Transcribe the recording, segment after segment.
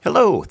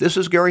Hello, this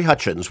is Gary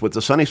Hutchins with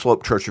the Sunny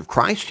Slope Church of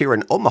Christ here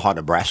in Omaha,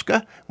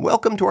 Nebraska.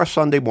 Welcome to our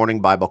Sunday morning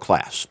Bible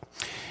class.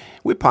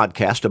 We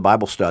podcast a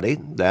Bible study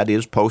that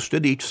is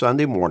posted each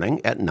Sunday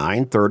morning at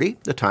 9:30,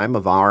 the time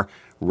of our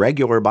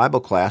regular Bible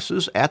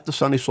classes at the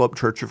Sunny Slope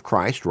Church of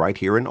Christ right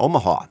here in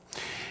Omaha.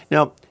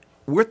 Now,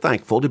 we're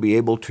thankful to be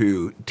able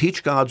to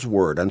teach God's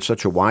Word on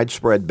such a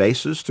widespread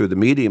basis through the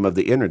medium of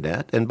the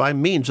Internet and by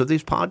means of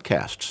these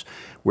podcasts.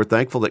 We're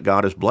thankful that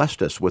God has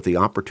blessed us with the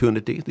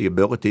opportunity, the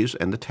abilities,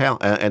 and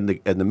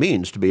the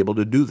means to be able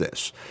to do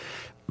this.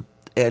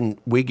 And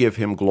we give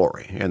Him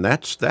glory. And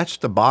that's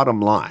the bottom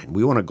line.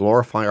 We want to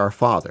glorify our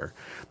Father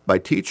by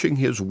teaching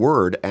His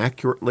Word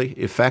accurately,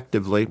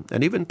 effectively,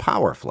 and even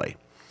powerfully,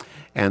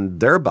 and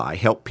thereby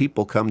help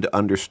people come to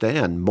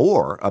understand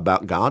more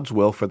about God's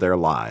will for their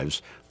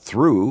lives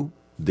through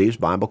these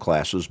Bible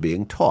classes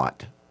being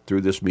taught through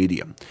this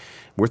medium.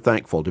 We're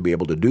thankful to be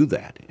able to do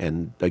that.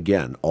 And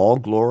again, all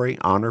glory,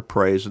 honor,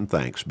 praise, and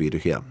thanks be to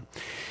Him.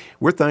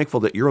 We're thankful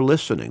that you're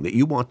listening, that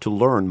you want to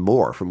learn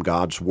more from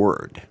God's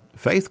Word.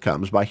 Faith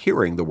comes by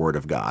hearing the Word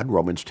of God,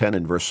 Romans 10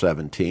 and verse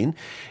 17.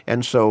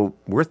 And so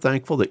we're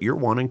thankful that you're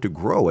wanting to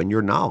grow in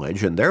your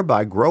knowledge and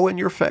thereby grow in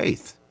your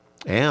faith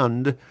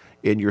and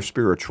in your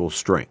spiritual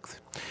strength.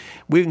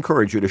 We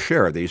encourage you to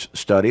share these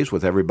studies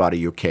with everybody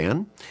you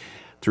can,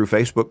 through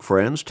Facebook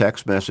friends,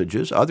 text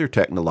messages, other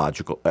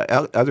technological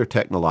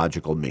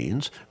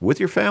means, with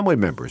your family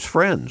members,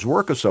 friends,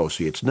 work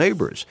associates,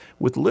 neighbors,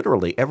 with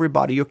literally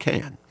everybody you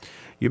can.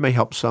 You may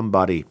help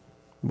somebody,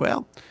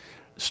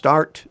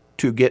 start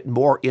to get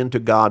more into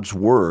God's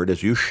Word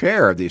as you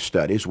share these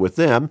studies with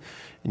them,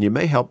 and you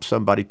may help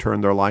somebody turn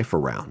their life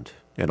around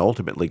and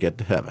ultimately get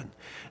to heaven.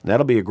 And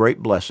that'll be a great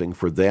blessing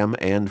for them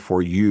and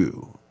for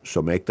you.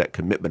 So make that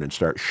commitment and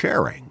start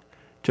sharing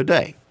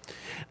today.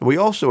 We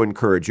also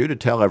encourage you to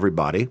tell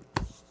everybody,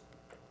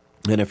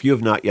 and if you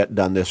have not yet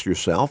done this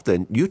yourself,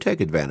 then you take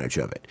advantage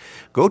of it.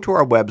 Go to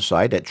our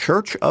website at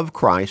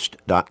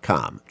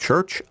churchofchrist.com,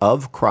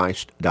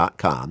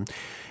 churchofchrist.com.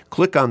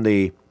 Click on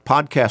the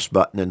podcast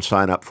button and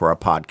sign up for our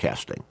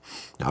podcasting.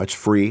 Now, it's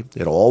free.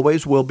 It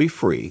always will be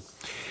free.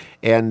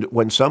 And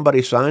when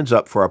somebody signs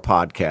up for our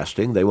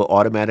podcasting, they will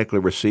automatically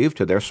receive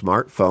to their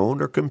smartphone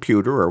or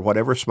computer or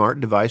whatever smart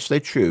device they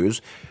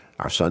choose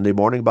our Sunday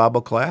morning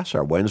Bible class,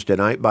 our Wednesday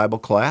night Bible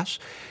class,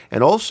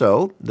 and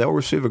also they'll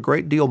receive a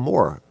great deal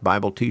more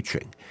Bible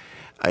teaching.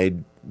 A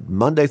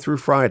Monday through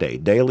Friday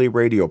daily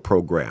radio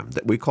program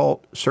that we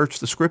call Search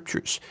the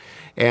Scriptures,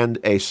 and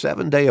a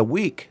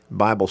 7-day-a-week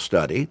Bible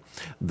study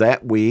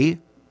that we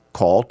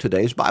call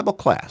Today's Bible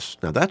Class.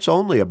 Now, that's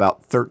only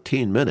about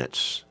 13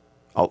 minutes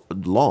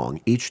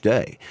long each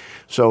day,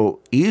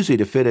 so easy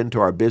to fit into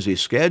our busy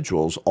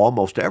schedules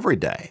almost every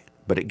day.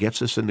 But it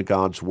gets us into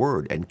God's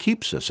Word and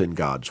keeps us in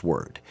God's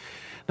Word.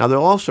 Now,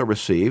 they'll also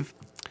receive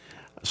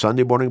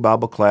Sunday morning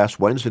Bible class,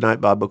 Wednesday night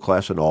Bible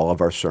class, and all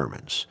of our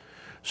sermons.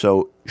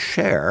 So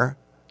share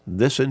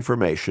this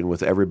information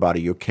with everybody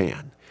you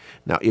can.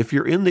 Now, if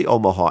you're in the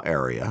Omaha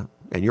area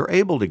and you're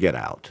able to get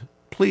out,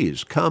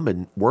 please come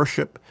and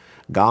worship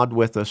God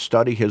with us,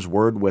 study His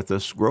Word with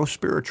us, grow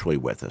spiritually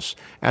with us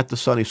at the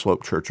Sunny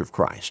Slope Church of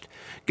Christ.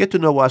 Get to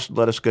know us,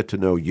 let us get to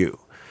know you.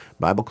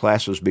 Bible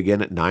classes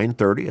begin at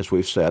 9:30, as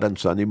we've said, on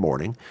Sunday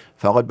morning,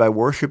 followed by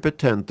worship at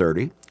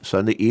 10:30.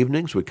 Sunday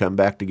evenings, we come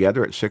back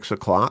together at 6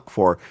 o'clock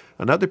for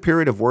another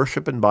period of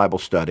worship and Bible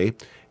study.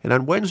 And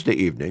on Wednesday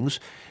evenings,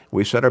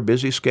 we set our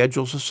busy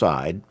schedules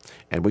aside,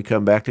 and we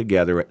come back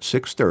together at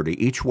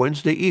 6:30 each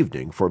Wednesday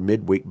evening for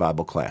midweek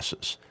Bible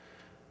classes.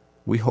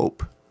 We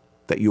hope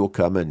that you will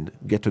come and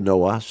get to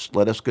know us.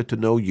 Let us get to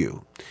know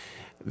you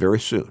very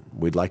soon.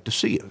 We'd like to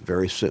see you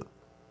very soon.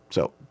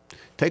 So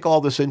take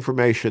all this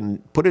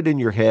information, put it in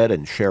your head,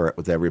 and share it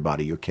with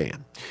everybody you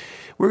can.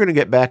 We're going to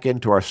get back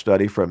into our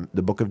study from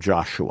the book of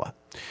Joshua.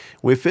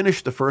 We've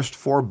finished the first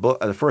 5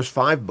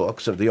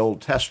 books of the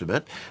Old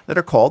Testament that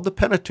are called the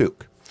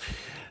Pentateuch: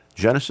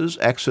 Genesis,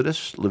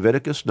 Exodus,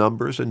 Leviticus,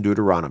 Numbers, and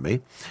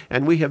Deuteronomy.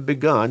 And we have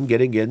begun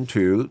getting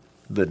into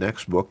the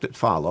next book that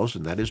follows,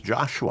 and that is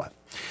Joshua.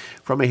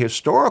 From a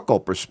historical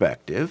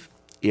perspective,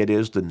 it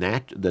is the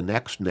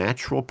next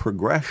natural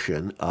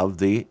progression of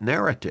the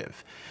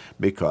narrative,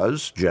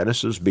 because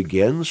Genesis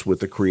begins with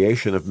the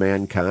creation of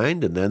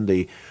mankind and then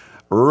the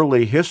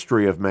early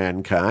history of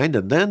mankind,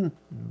 and then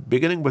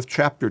beginning with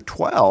chapter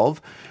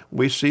 12,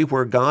 we see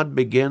where God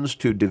begins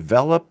to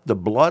develop the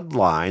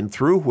bloodline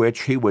through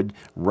which He would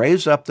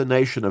raise up the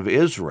nation of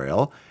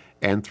Israel,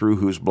 and through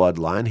whose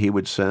bloodline He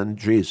would send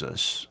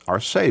Jesus, our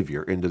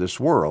Savior, into this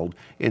world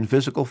in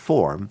physical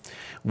form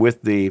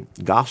with the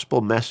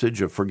gospel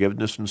message of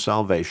forgiveness and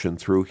salvation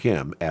through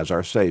Him as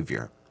our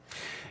Savior.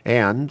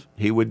 And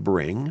He would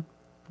bring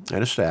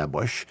and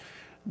establish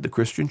the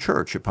Christian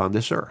church upon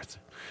this earth.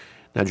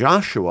 Now,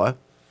 Joshua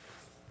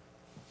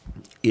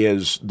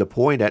is the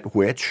point at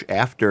which,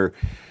 after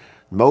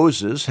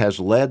Moses has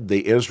led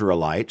the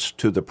Israelites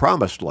to the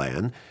promised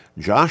land,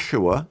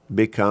 Joshua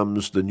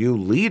becomes the new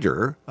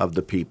leader of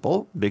the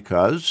people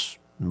because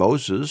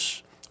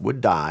Moses would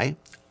die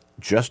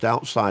just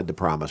outside the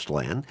promised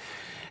land.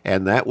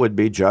 and that would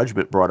be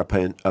judgment brought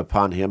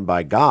upon him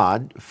by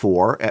God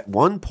for, at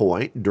one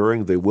point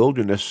during the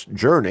wilderness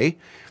journey,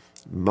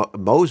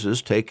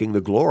 Moses taking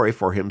the glory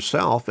for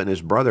himself and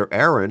his brother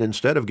Aaron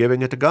instead of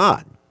giving it to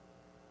God.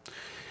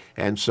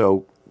 And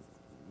so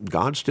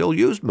God still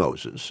used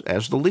Moses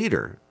as the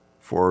leader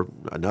for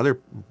another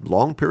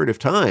long period of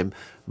time,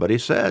 but he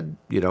said,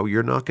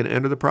 you're not going to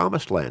enter the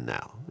promised land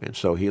now. And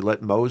so he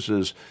let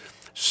Moses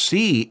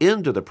see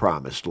into the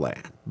promised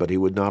land, but he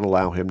would not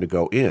allow him to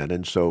go in.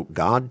 And so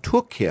God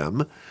took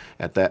him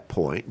at that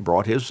point,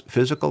 brought his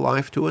physical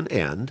life to an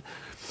end,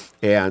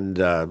 and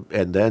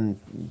then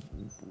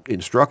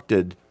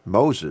instructed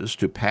Moses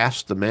to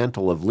pass the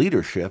mantle of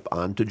leadership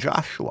on to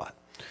Joshua,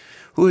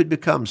 who had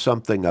become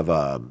something of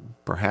a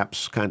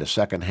perhaps kind of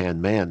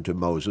second-hand man to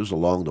Moses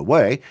along the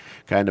way,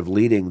 kind of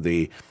leading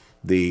the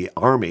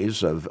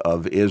armies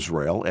of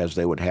Israel as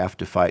they would have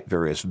to fight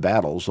various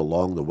battles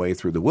along the way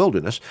through the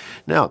wilderness.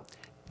 Now,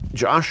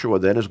 Joshua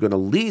then is going to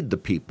lead the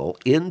people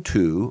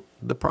into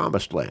the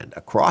promised land,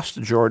 across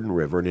the Jordan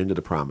River and into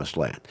the promised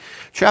land.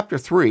 Chapter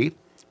 3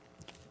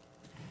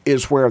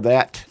 is where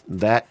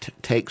that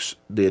takes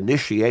the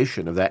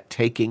initiation of that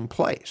taking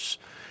place.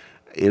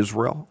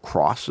 Israel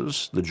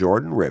crosses the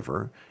Jordan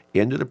River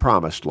into the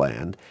promised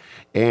land,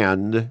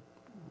 and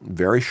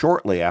very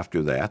shortly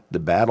after that, the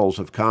battles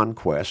of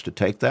conquest to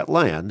take that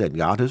land, and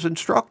God has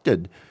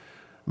instructed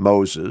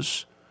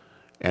Moses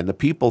and the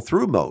people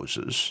through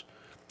Moses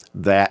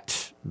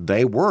that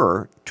they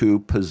were to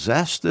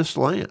possess this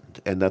land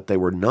and that they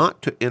were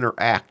not to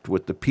interact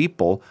with the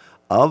people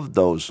of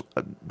those,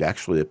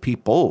 actually the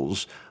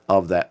peoples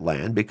of that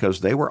land,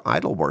 because they were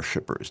idol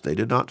worshipers. They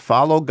did not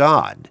follow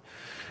God.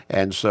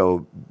 And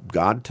so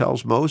God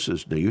tells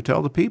Moses, now you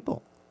tell the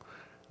people,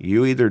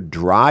 you either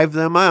drive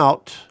them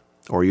out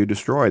or you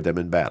destroy them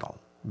in battle.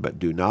 But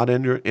do not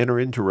enter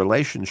into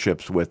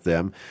relationships with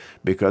them,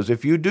 because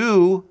if you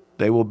do,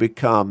 they will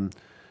become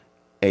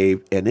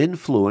an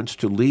influence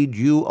to lead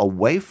you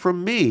away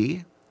from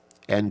me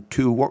and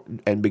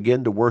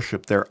begin to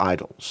worship their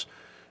idols.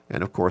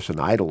 And of course, an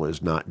idol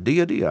is not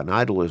deity, an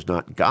idol is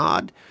not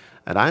God,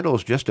 an idol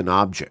is just an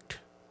object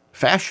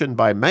fashioned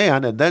by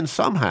man, and then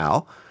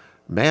somehow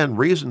man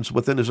reasons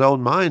within his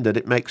own mind that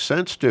it makes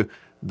sense to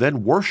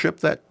then worship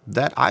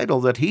that idol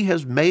that he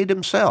has made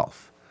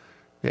himself.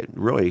 It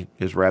really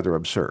is rather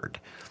absurd.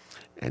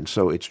 And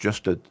so it's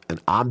just an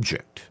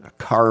object, a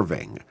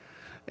carving,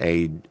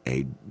 a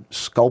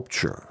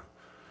sculpture,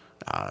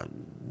 a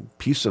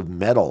piece of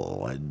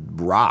metal, a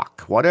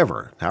rock,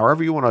 whatever,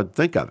 however you want to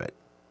think of it.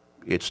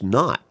 It has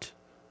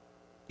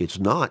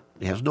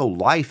no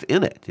life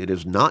in it. It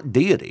is not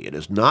deity. It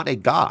is not a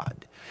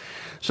God.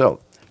 So,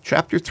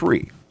 chapter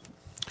 3,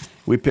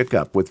 we pick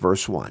up with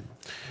verse 1.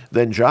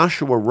 Then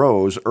Joshua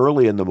rose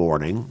early in the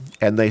morning,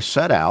 and they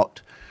set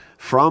out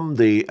from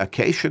the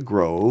acacia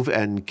grove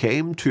and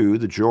came to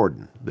the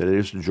Jordan, that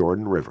is the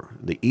Jordan River,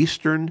 the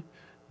eastern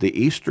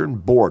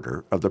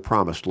border of the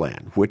promised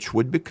land, which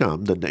would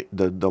become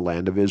the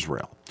land of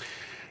Israel.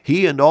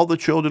 He and all the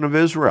children of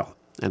Israel,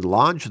 and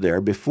lodged there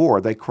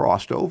before they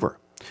crossed over.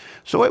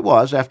 So it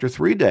was after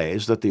 3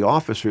 days that the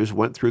officers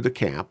went through the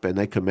camp, and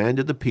they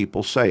commanded the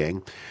people,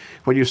 saying,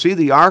 when you see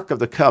the ark of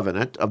the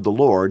covenant of the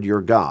Lord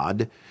your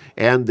God,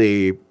 and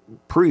the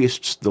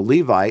priests, the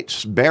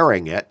Levites,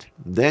 bearing it,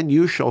 then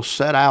you shall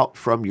set out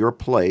from your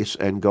place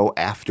and go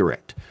after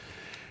it.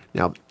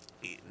 Now,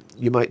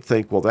 you might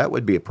think, well, that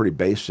would be a pretty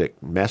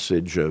basic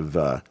message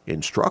of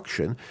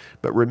instruction,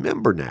 but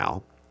remember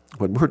now,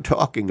 when we're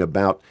talking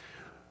about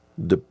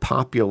the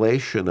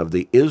population of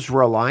the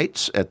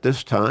Israelites at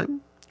this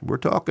time, we're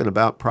talking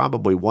about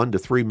probably 1 to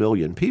 3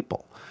 million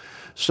people.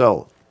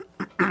 So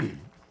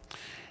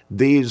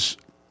these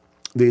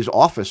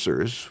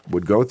officers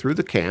would go through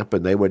the camp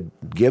and they would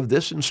give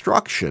this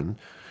instruction,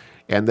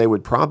 and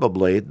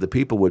the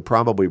people would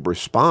probably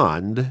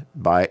respond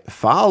by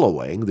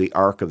following the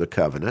Ark of the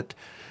Covenant,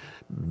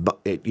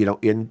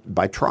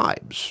 by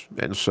tribes.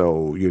 And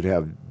so you'd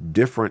have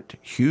different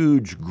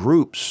huge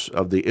groups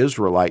of the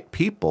Israelite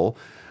people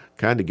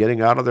kind of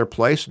getting out of their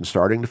place and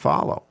starting to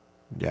follow.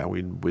 Yeah,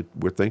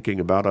 we're thinking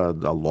about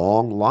a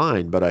long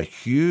line, but a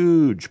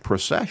huge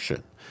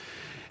procession.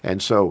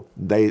 And so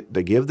they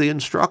give the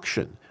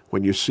instruction,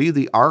 when you see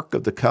the Ark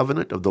of the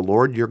Covenant of the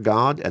Lord your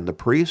God and the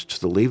priests,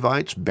 the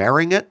Levites,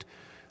 bearing it,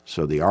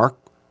 so the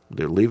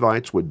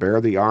Levites would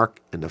bear the Ark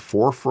in the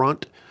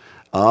forefront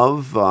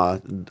of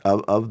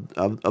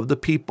the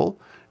people,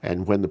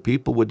 and when the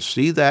people would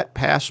see that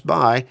pass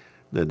by,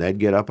 then they'd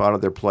get up out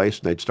of their place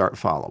and they'd start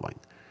following.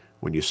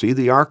 When you see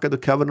the Ark of the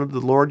Covenant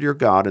of the Lord your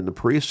God and the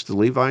priests, the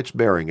Levites,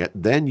 bearing it,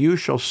 then you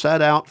shall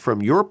set out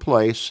from your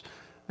place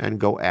and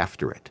go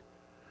after it.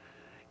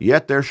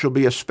 Yet there shall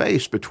be a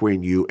space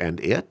between you and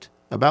it,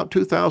 about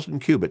 2,000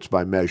 cubits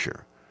by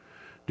measure.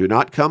 Do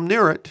not come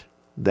near it,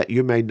 that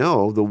you may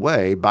know the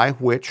way by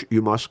which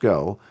you must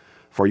go,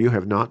 for you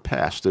have not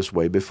passed this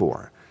way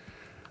before.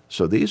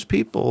 So these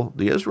people,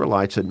 the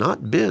Israelites, had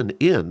not been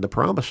in the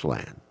Promised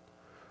Land.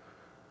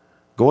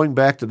 Going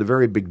back to the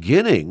very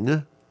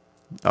beginning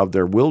of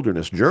their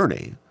wilderness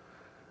journey,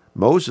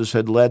 Moses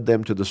had led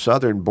them to the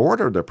southern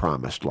border of the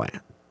promised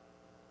land,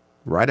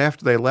 right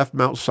after they left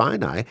Mount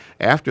Sinai,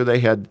 after they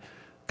had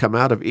come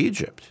out of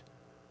Egypt.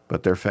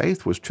 But their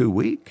faith was too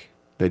weak.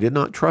 They did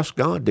not trust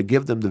God to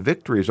give them the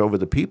victories over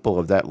the people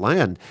of that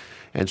land.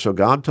 And so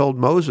God told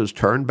Moses,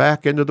 turn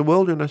back into the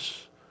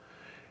wilderness.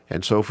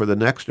 And so for the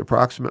next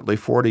approximately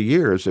 40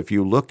 years, if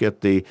you look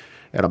at a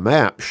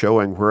map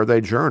showing where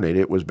they journeyed,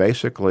 it was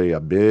basically a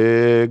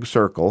big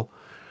circle.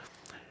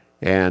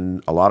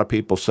 And a lot of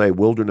people say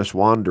wilderness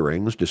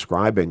wanderings,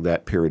 describing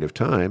that period of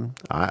time.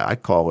 I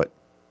call it,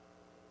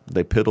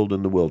 they piddled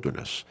in the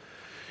wilderness.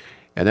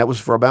 And that was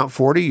for about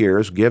 40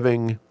 years,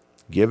 giving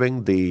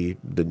the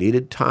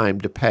needed time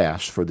to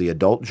pass for the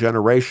adult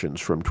generations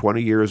from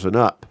 20 years and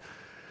up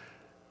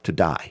to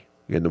die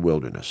in the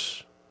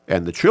wilderness,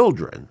 and the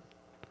children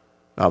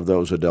of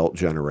those adult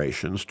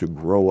generations to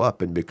grow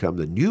up and become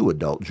the new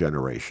adult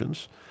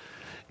generations,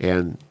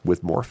 and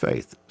with more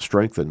faith,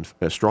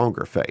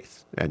 stronger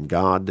faith, and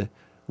God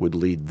would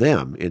lead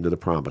them into the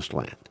promised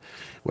land.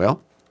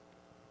 Well,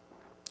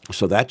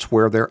 so that's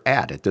where they're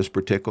at this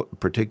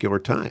particular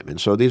time.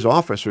 And so these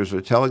officers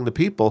are telling the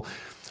people,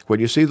 when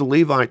you see the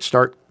Levites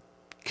start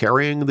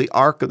carrying the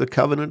Ark of the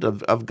Covenant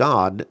of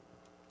God,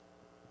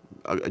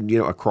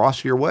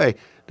 across your way,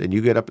 then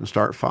you get up and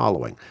start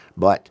following.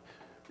 But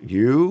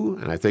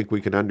and I think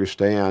we can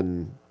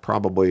understand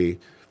probably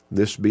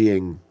this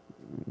being,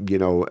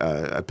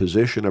 a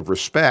position of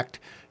respect,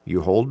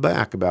 you hold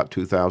back about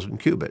 2,000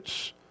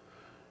 cubits.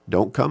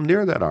 Don't come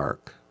near that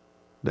ark,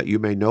 that you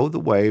may know the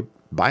way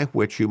by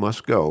which you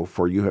must go,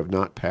 for you have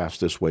not passed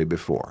this way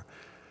before.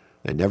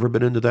 They've never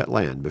been into that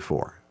land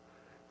before.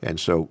 And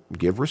so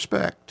give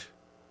respect,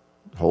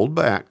 hold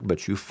back,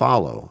 but you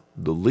follow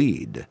the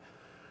lead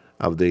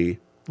of the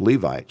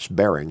Levites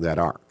bearing that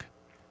ark.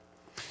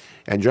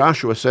 And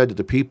Joshua said to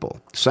the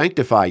people,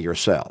 sanctify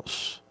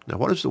yourselves. Now,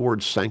 what does the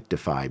word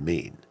sanctify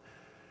mean?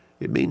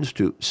 It means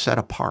to set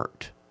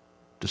apart,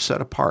 to set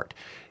apart.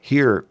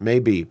 Here,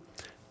 maybe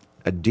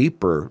a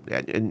deeper,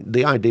 and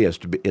the idea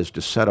is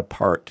to set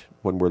apart,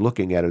 when we're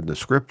looking at it in the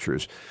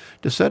Scriptures,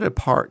 to set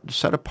apart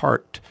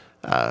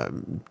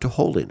to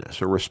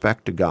holiness or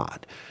respect to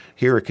God.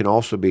 Here it can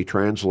also be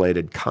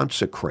translated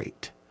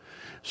consecrate.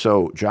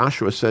 So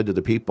Joshua said to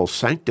the people,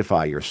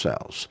 sanctify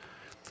yourselves,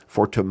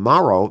 for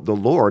tomorrow the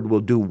Lord will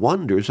do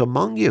wonders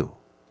among you.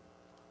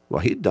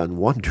 Well, he'd done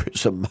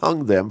wonders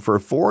among them for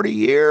 40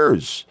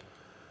 years.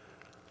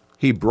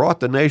 He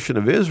brought the nation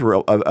of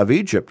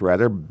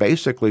Egypt,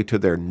 basically to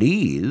their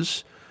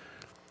knees,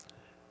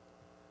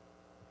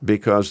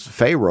 because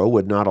Pharaoh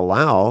would not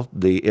allow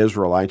the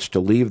Israelites to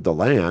leave the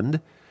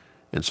land.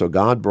 And so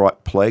God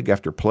brought plague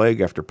after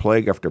plague after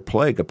plague after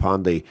plague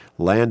upon the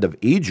land of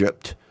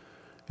Egypt.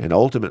 And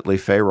ultimately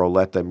Pharaoh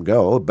let them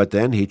go. But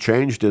then he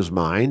changed his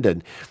mind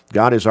and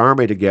got his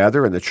army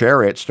together, and the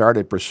chariots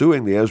started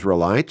pursuing the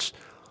Israelites.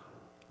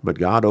 But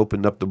God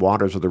opened up the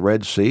waters of the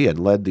Red Sea and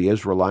led the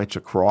Israelites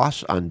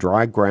across on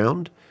dry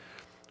ground.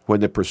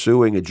 When the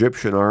pursuing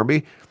Egyptian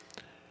army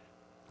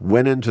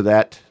went into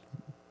that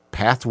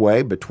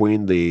pathway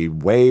between the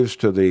waves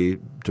to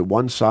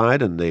one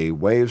side and the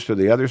waves to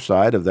the other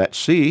side of that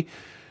sea,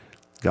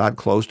 God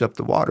closed up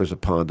the waters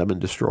upon them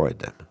and destroyed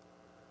them.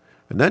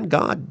 And then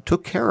God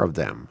took care of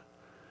them.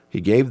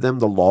 He gave them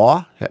the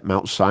law at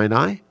Mount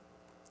Sinai.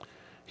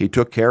 He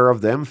took care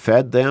of them,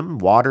 fed them,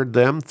 watered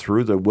them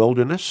through the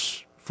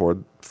wilderness for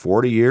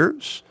 40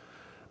 years.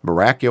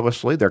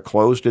 Miraculously, their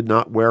clothes did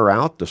not wear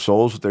out. The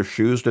soles of their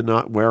shoes did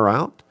not wear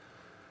out.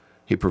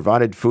 He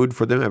provided food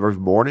for them every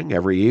morning,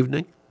 every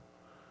evening.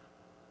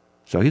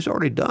 So he's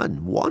already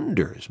done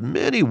wonders,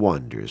 many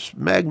wonders,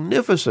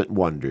 magnificent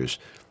wonders,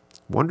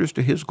 wonders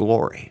to his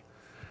glory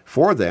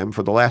for them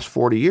for the last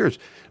 40 years.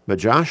 But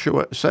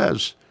Joshua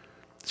says,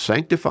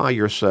 sanctify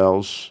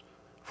yourselves,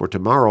 for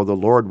tomorrow the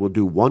Lord will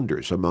do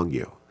wonders among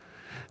you.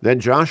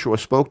 Then Joshua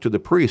spoke to the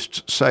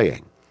priests,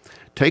 saying,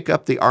 take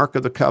up the Ark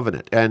of the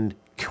Covenant and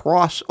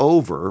cross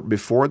over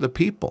before the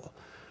people.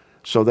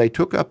 So they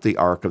took up the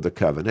Ark of the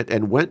Covenant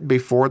and went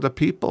before the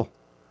people.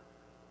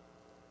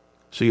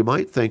 So you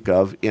might think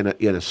of, in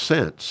a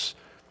sense,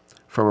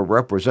 from a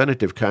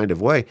representative kind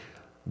of way,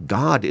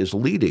 God is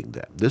leading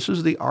them. This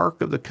is the Ark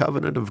of the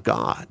Covenant of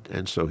God.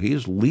 And so he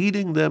is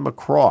leading them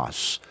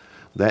across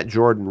that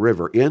Jordan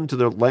River into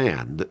the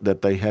land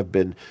that they have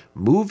been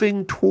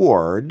moving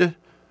toward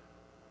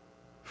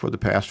for the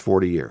past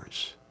 40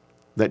 years,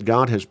 that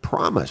God has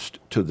promised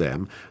to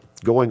them,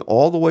 going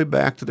all the way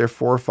back to their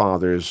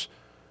forefathers,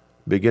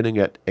 beginning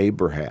at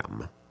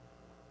Abraham.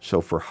 So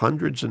for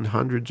hundreds and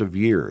hundreds of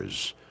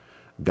years,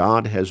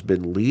 God has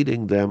been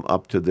leading them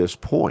up to this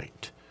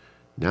point.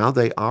 Now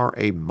they are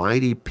a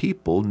mighty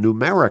people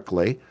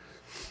numerically,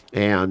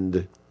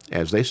 and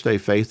as they stay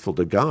faithful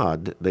to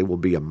God, they will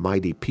be a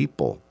mighty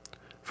people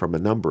from a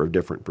number of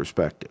different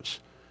perspectives.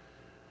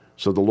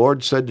 So the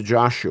Lord said to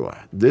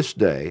Joshua, this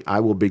day I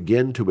will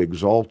begin to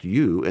exalt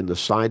you in the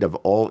sight of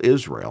all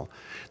Israel,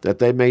 that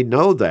they may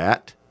know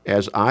that,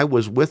 as I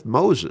was with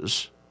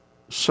Moses,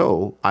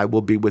 so I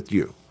will be with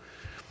you.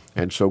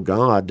 And so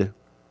God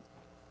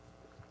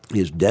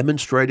is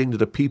demonstrating to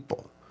the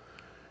people,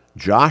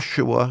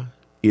 Joshua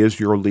is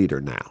your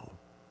leader now.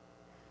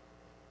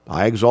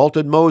 I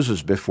exalted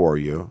Moses before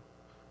you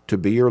to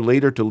be your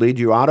leader, to lead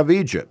you out of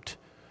Egypt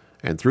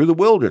and through the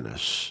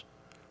wilderness.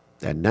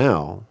 And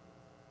now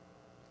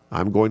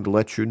I'm going to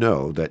let you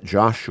know that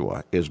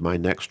Joshua is my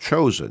next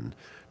chosen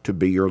to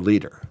be your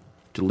leader,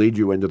 to lead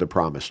you into the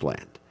promised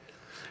land.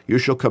 You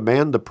shall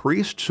command the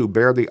priests who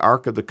bear the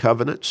ark of the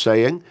covenant,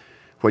 saying,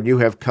 when you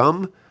have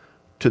come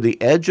to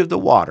the edge of the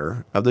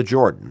water of the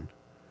Jordan,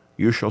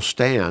 you shall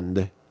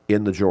stand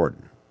in the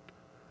Jordan.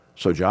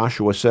 So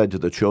Joshua said to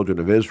the children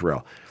of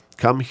Israel,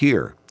 come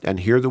here and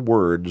hear the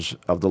words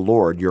of the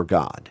Lord your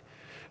God.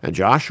 And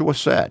Joshua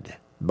said,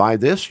 by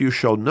this you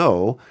shall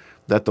know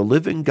that the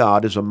living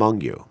God is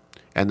among you,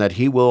 and that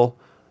he will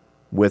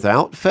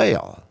without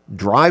fail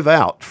drive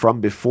out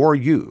from before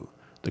you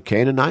the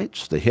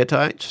Canaanites, the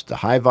Hittites, the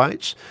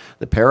Hivites,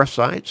 the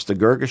Perizzites, the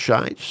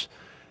Girgashites,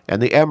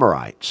 and the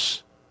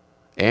Amorites,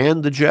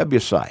 and the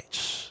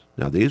Jebusites.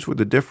 Now these were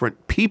the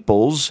different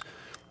peoples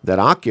that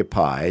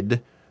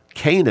occupied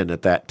Canaan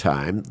at that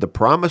time, the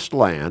promised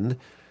land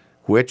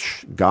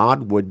which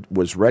God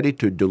was ready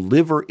to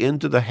deliver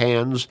into the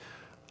hands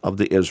of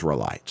the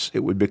Israelites.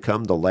 It would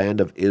become the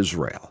land of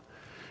Israel.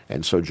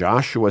 And so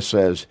Joshua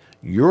says,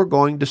 you're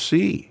going to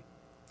see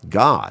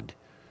God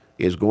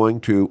is going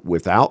to,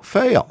 without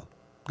fail,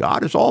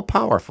 God is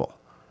all-powerful.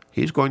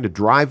 He's going to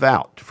drive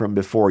out from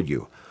before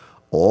you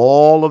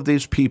all of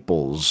these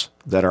peoples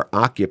that are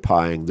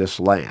occupying this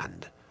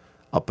land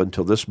up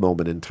until this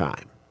moment in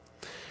time.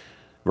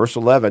 Verse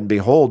 11,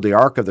 behold, the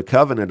ark of the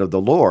covenant of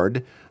the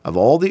Lord of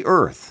all the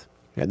earth.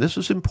 And this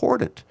is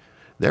important.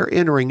 They're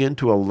entering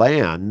into a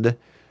land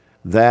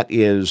that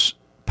is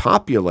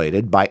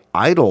populated by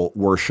idol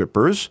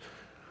worshipers,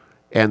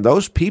 and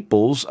those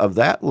peoples of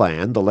that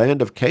land, the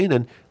land of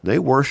Canaan, they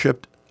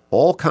worshiped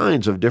all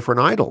kinds of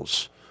different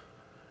idols.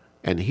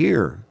 And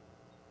here,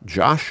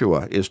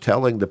 Joshua is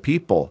telling the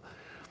people,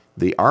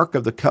 the ark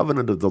of the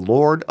covenant of the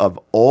Lord of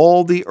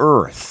all the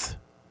earth.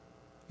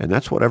 And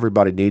that's what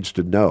everybody needs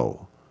to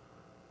know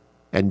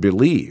and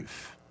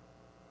believe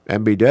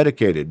and be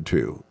dedicated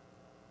to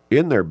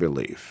in their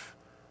belief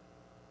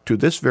to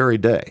this very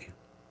day,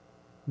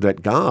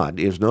 that God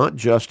is not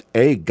just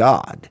a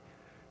God.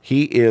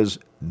 He is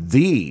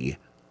the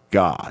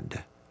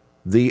God,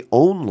 the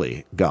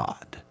only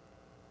God,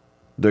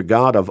 the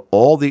God of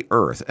all the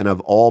earth and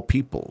of all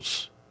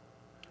peoples.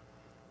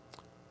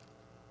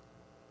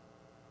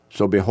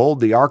 So behold,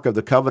 the ark of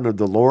the covenant of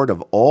the Lord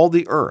of all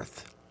the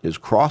earth is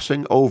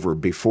crossing over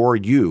before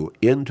you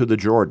into the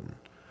Jordan.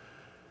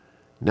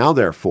 Now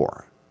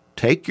therefore,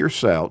 take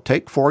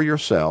for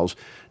yourselves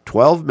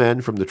 12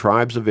 men from the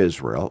tribes of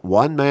Israel,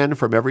 1 man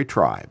from every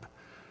tribe.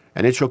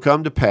 And it shall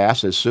come to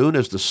pass, as soon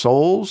as the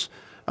soles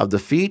of the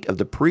feet of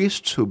the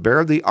priests who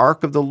bear the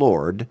ark of the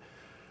Lord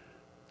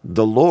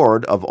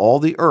of all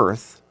the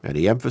earth, and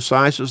he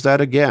emphasizes that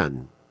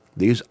again,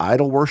 these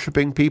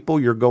idol-worshiping people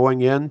you're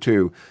going in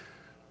to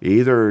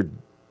either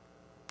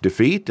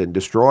defeat and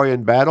destroy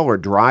in battle or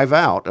drive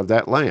out of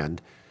that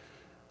land,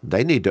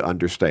 they need to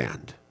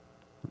understand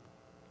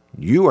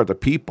you are the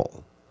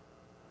people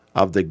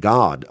of the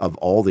God of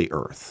all the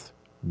earth.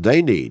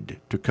 They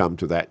need to come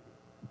to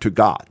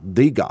God,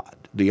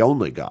 the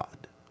only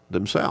God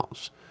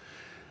themselves.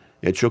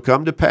 It shall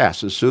come to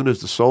pass, as soon as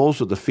the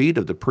soles of the feet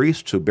of the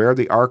priests who bear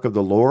the ark of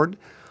the Lord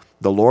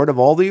of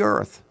all the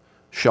earth,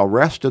 shall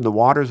rest in the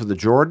waters of the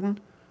Jordan,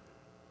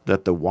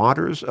 that the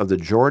waters of the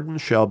Jordan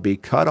shall be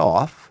cut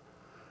off,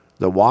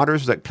 the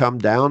waters that come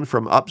down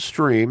from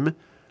upstream,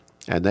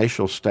 and they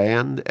shall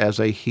stand as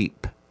a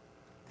heap.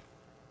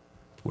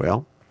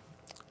 Well,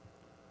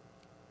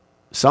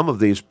 some of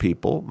these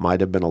people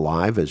might have been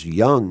alive as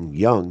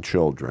young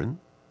children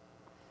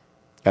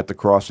at the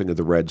crossing of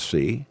the Red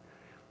Sea.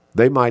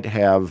 They might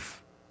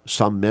have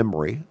some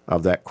memory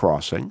of that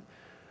crossing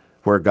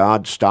where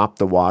God stopped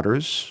the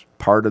waters,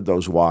 parted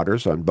those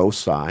waters on both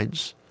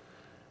sides.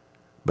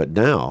 But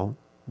now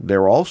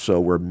there also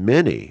were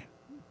many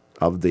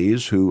of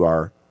these who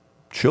are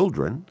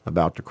children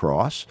about to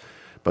cross,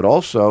 but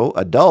also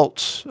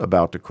adults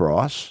about to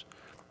cross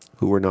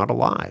who were not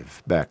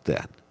alive back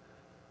then.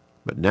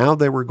 But now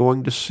they were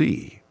going to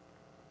see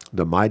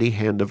the mighty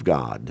hand of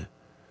God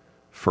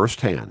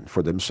firsthand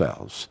for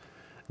themselves.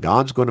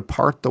 God's going to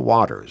part the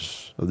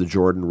waters of the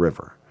Jordan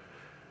River.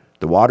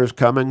 The waters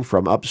coming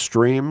from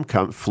upstream,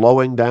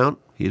 flowing down,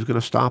 he's going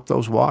to stop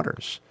those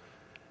waters.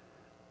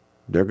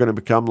 They're going to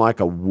become like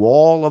a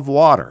wall of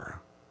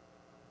water.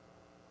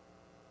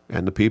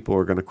 And the people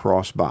are going to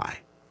cross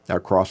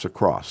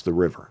across the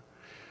river.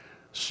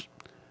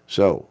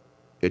 So,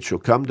 it shall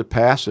come to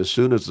pass, as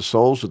soon as the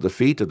soles of the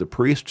feet of the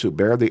priests who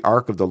bear the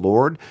ark of the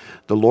Lord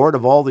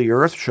of all the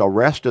earth, shall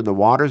rest in the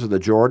waters of the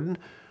Jordan,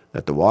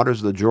 that the waters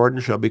of the Jordan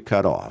shall be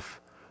cut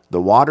off.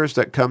 The waters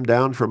that come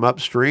down from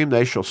upstream,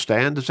 they shall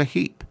stand as a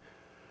heap.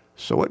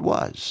 So it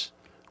was,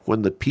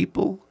 when the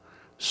people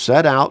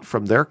set out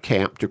from their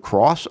camp to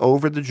cross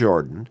over the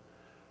Jordan,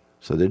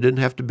 so they didn't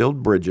have to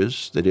build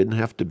bridges, they didn't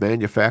have to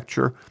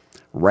manufacture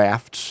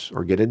rafts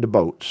or get into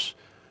boats,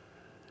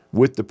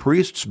 with the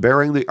priests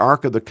bearing the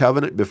ark of the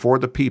covenant before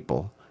the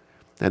people.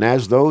 And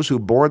as those who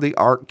bore the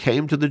ark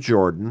came to the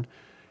Jordan,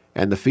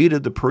 and the feet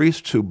of the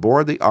priests who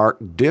bore the ark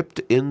dipped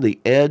in the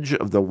edge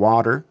of the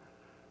water,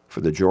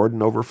 for the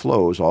Jordan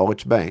overflows all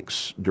its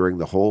banks during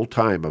the whole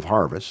time of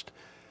harvest,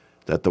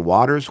 that the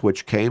waters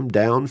which came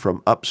down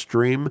from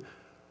upstream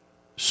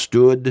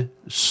stood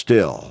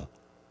still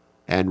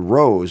and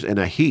rose in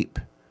a heap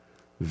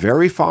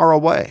very far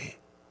away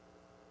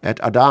at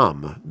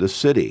Adam, the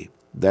city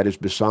that is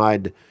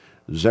beside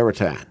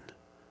Zaretan.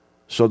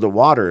 So the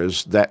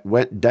waters that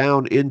went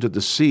down into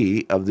the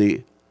sea of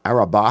the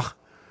Arabah,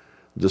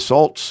 the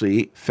salt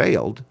sea,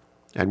 failed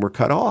and were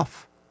cut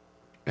off,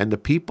 and the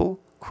people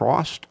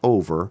crossed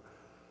over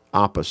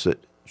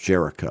opposite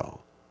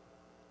Jericho.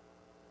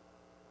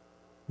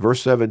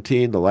 Verse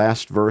 17, the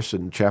last verse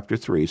in chapter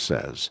 3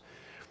 says,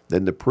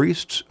 Then the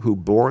priests who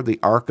bore the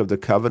ark of the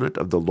covenant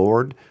of the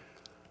Lord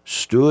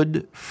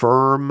stood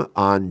firm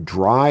on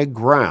dry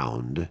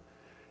ground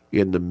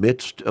in the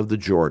midst of the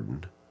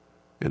Jordan,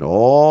 and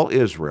all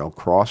Israel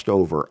crossed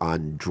over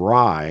on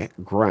dry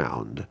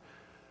ground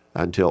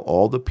until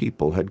all the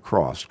people had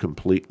crossed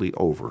completely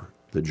over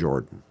the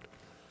Jordan.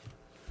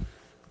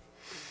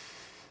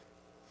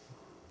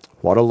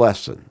 What a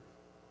lesson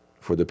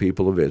for the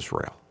people of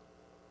Israel.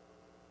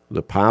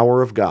 The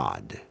power of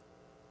God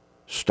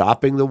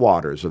stopping the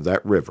waters of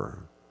that river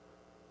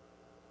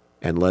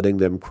and letting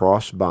them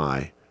cross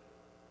by.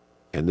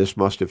 And this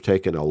must have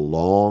taken a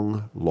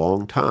long,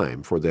 long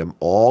time for them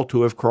all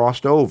to have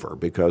crossed over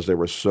because there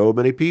were so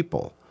many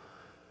people.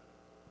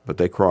 But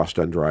they crossed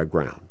on dry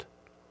ground.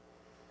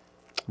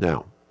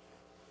 Now,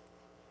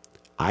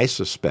 I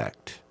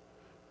suspect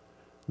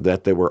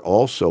that there were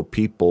also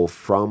people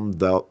from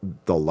the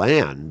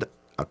land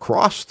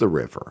across the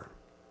river,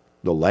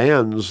 the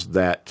lands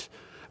that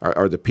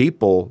are the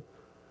peoples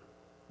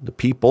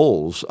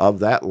of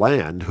that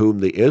land whom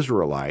the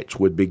Israelites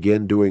would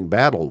begin doing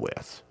battle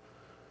with,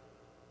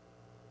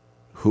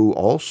 who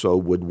also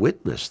would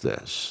witness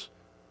this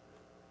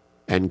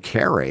and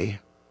carry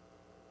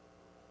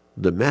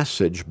the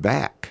message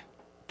back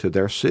to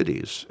their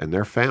cities and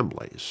their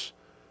families.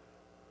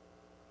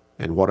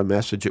 And what a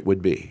message it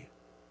would be.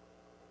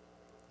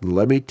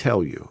 Let me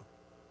tell you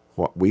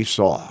what we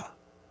saw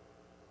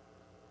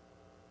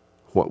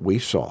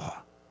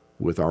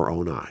with our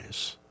own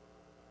eyes.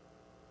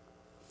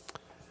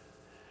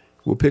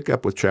 We'll pick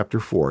up with chapter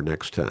 4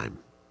 next time.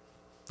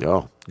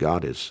 Oh,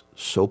 God is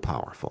so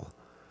powerful,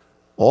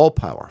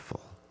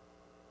 all-powerful.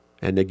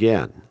 And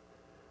again,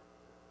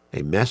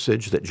 a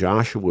message that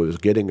Joshua was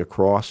getting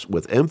across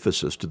with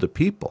emphasis to the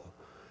people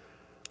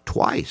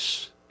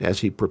twice as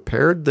he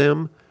prepared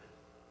them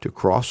to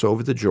cross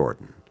over the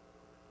Jordan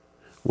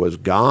was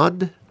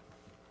God.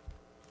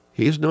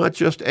 He's not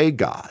just a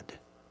God.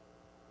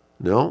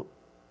 No,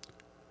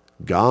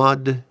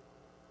 God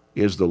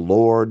is the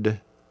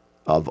Lord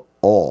of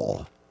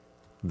all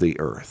the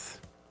earth.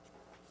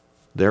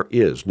 There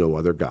is no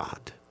other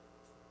God.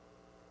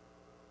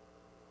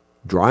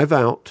 Drive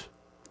out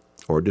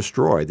or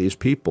destroy these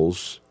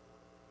peoples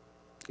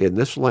in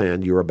this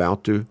land you're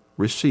about to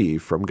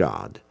receive from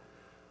God,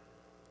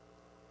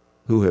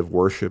 who have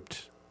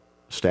worshipped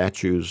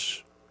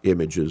statues,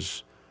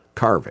 images,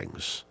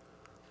 carvings,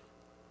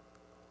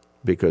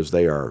 because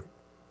they are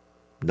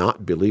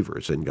not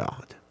believers in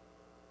God.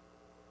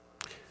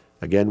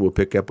 Again, we'll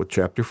pick up with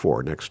chapter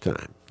 4 next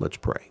time. Let's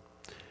pray.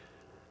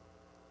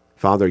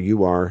 Father,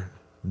 you are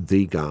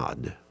the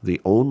God, the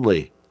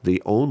only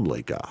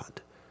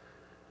God.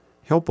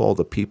 Help all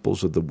the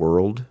peoples of the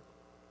world,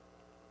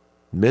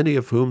 many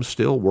of whom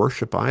still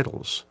worship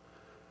idols,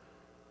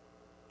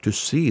 to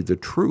see the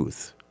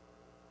truth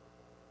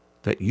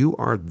that you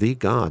are the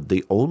God,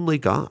 the only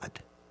God,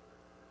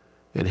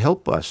 and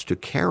help us to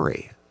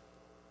carry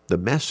the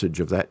message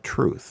of that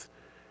truth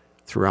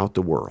throughout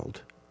the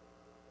world.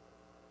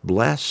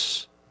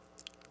 Bless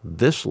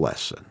this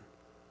lesson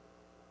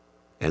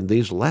and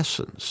these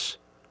lessons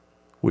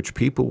which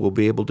people will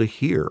be able to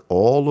hear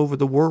all over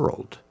the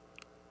world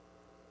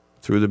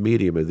through the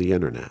medium of the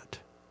internet.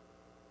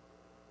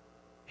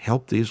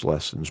 Help these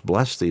lessons,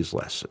 bless these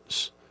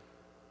lessons,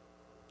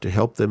 to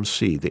help them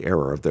see the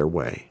error of their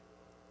way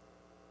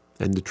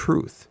and the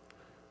truth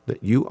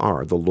that you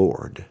are the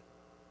Lord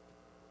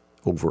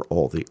over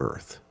all the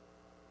earth,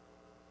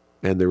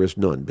 and there is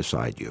none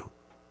beside you.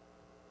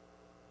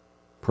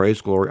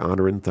 Praise, glory,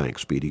 honor, and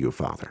thanks be to you,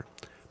 Father.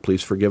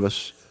 Please forgive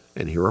us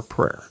and hear our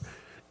prayer.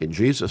 In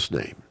Jesus'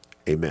 name,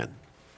 amen.